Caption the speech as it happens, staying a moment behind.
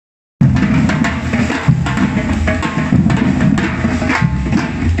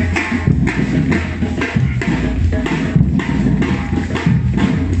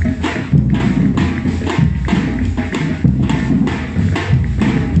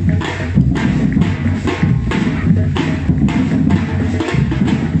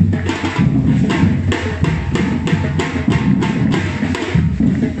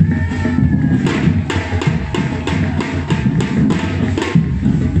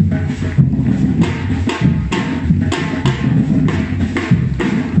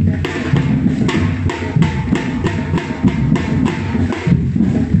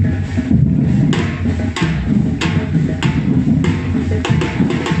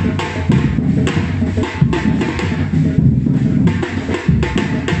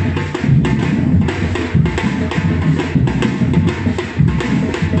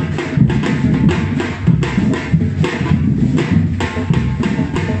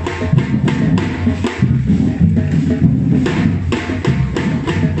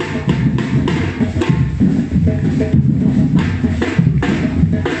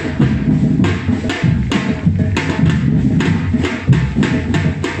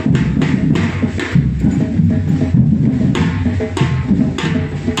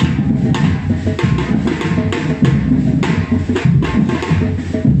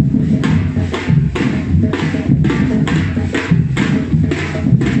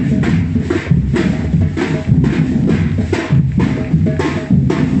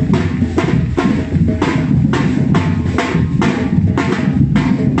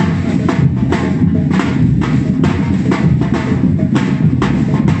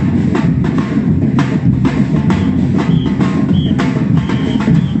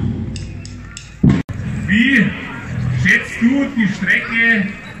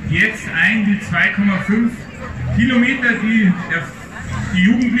2,5 Kilometer, die die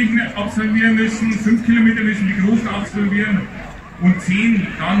Jugendlichen absolvieren müssen, 5 Kilometer müssen die Großen absolvieren und 10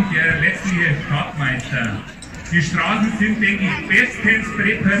 dann der letztliche Stadtmeister. Die Straßen sind, denke ich, bestens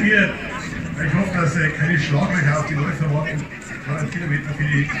präpariert. Ich hoffe, dass keine Schlaglöcher auf die Läufer warten. 2 Kilometer für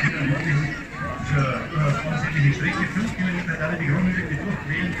die Kinder und Jugendlichen. Das ist eine wahnsinnige Strecke. 5 Kilometer da die Runde wirklich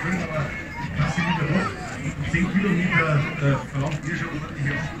durchquälen können, aber das sind wieder doch. 10 Kilometer verlangt ihr schon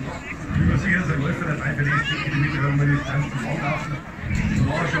ordentliche Achten. Ich bin sicher, dass ein Läufer dabei für die 10 Kilometer, wenn wir die Distanz zum Mann laufen. So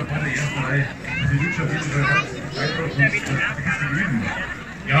war er schon bei der ersten Reihe. Also ich würde schon auf jeden Fall Beitrag und vergiss die Gewinnen.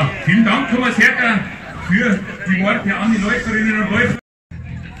 Ja, vielen Dank, Thomas Herker, für die Worte an die Läuferinnen und Läufer.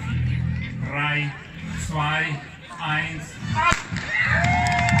 3, 2, 1.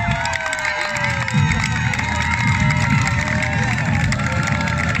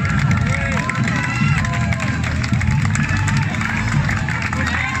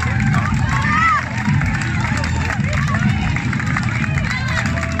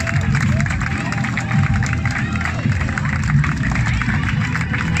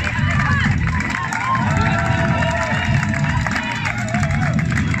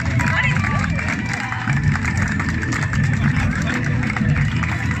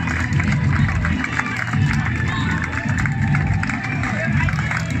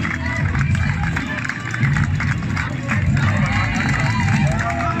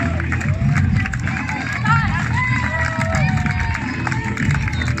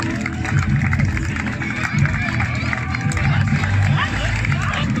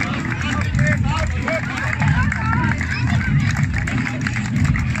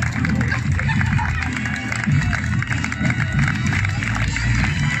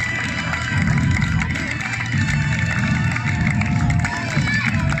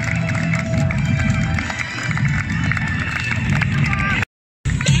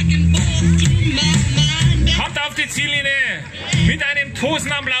 Ziellinie mit einem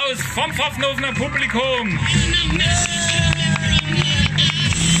Tosenapplaus vom Pfaffenhofener Publikum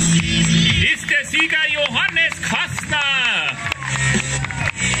ist der Sieger Johannes Kastner.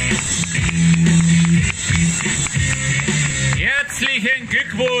 Herzlichen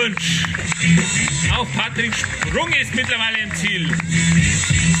Glückwunsch. Auch Patrick Sprung ist mittlerweile im Ziel.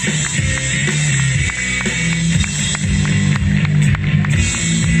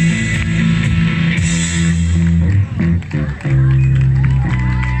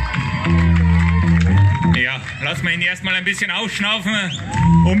 Lassen wir ihn erstmal ein bisschen ausschnaufen,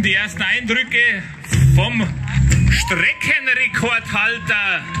 um die ersten Eindrücke vom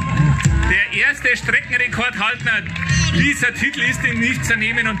Streckenrekordhalter. Der erste Streckenrekordhalter dieser Titel ist ihm nicht zu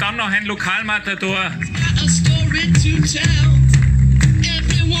nehmen und dann noch ein Lokalmatador.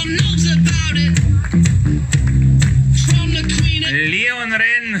 Leon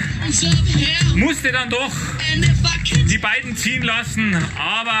Renn musste dann doch die beiden ziehen lassen,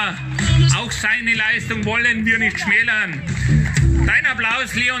 aber auch seine Leistung wollen wir nicht schmälern. Dein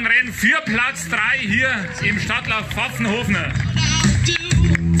Applaus, Leon Renn, für Platz 3 hier im Stadtlauf Pfaffenhofen.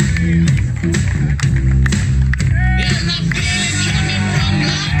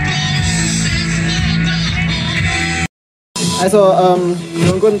 Also, wir haben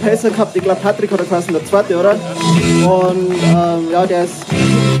einen guten Pacer gehabt, ich glaube Patrick hat er geheißen, der zweite, oder? Und ja, der ist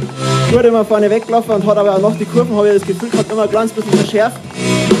gut immer vorne weggelaufen und hat aber auch noch die Kurven, habe ich das Gefühl gehabt, immer ein kleines bisschen verschärft.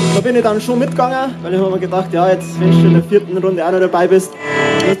 Da bin ich dann schon mitgegangen, weil ich habe mir gedacht, ja, jetzt, wenn du in der 4. Runde auch noch dabei bist,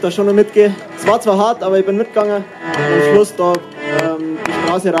 musst du da schon noch mitgehen. Es war zwar hart, aber ich bin mitgegangen. Und am Schluss da die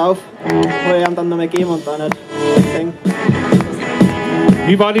Straße rauf, habe ich ihm dann noch mal gegeben und dann nicht denken.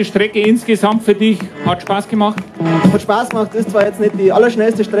 Wie war die Strecke insgesamt für dich? Hat Spaß gemacht? Hat Spaß gemacht, ist zwar jetzt nicht die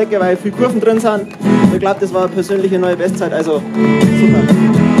allerschnellste Strecke, weil viele Kurven drin sind. Ich glaube, das war eine persönliche neue Bestzeit, also super.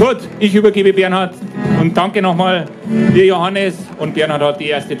 Gut, ich übergebe Bernhard und danke nochmal dir Johannes und Bernhard hat die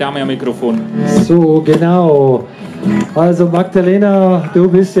erste Dame am Mikrofon. So, genau. Also Magdalena, du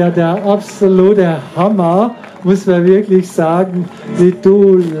bist ja der absolute Hammer, muss man wirklich sagen, wie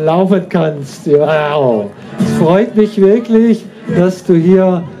du laufen kannst. Wow. Es freut mich wirklich, dass du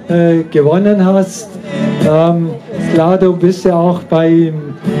hier gewonnen hast. Klar, du bist ja auch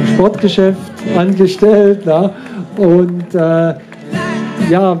beim Sportgeschäft angestellt. Na? Und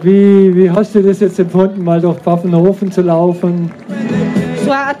ja, wie hast du das jetzt empfunden, mal durch Pfaffenhofen zu laufen?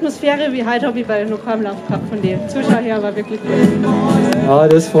 So eine Atmosphäre wie heute habe ich bei noch keinem Lauf gehabt, von den Zuschauern her war wirklich gut. Ja,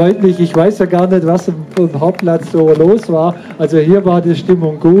 das freut mich. Ich weiß ja gar nicht, was am Hauptplatz so los war. Also hier war die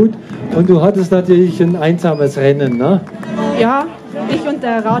Stimmung gut und du hattest natürlich ein einsames Rennen, ne? Ja, ich und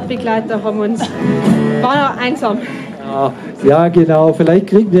der Radbegleiter haben uns, war noch einsam. Ja, genau. Vielleicht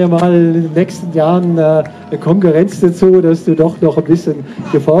kriegen wir mal in den nächsten Jahren eine Konkurrenz dazu, dass du doch noch ein bisschen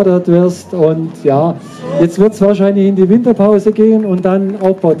gefordert wirst. Und ja, jetzt wird es wahrscheinlich in die Winterpause gehen und dann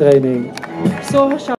Aufbautraining. So,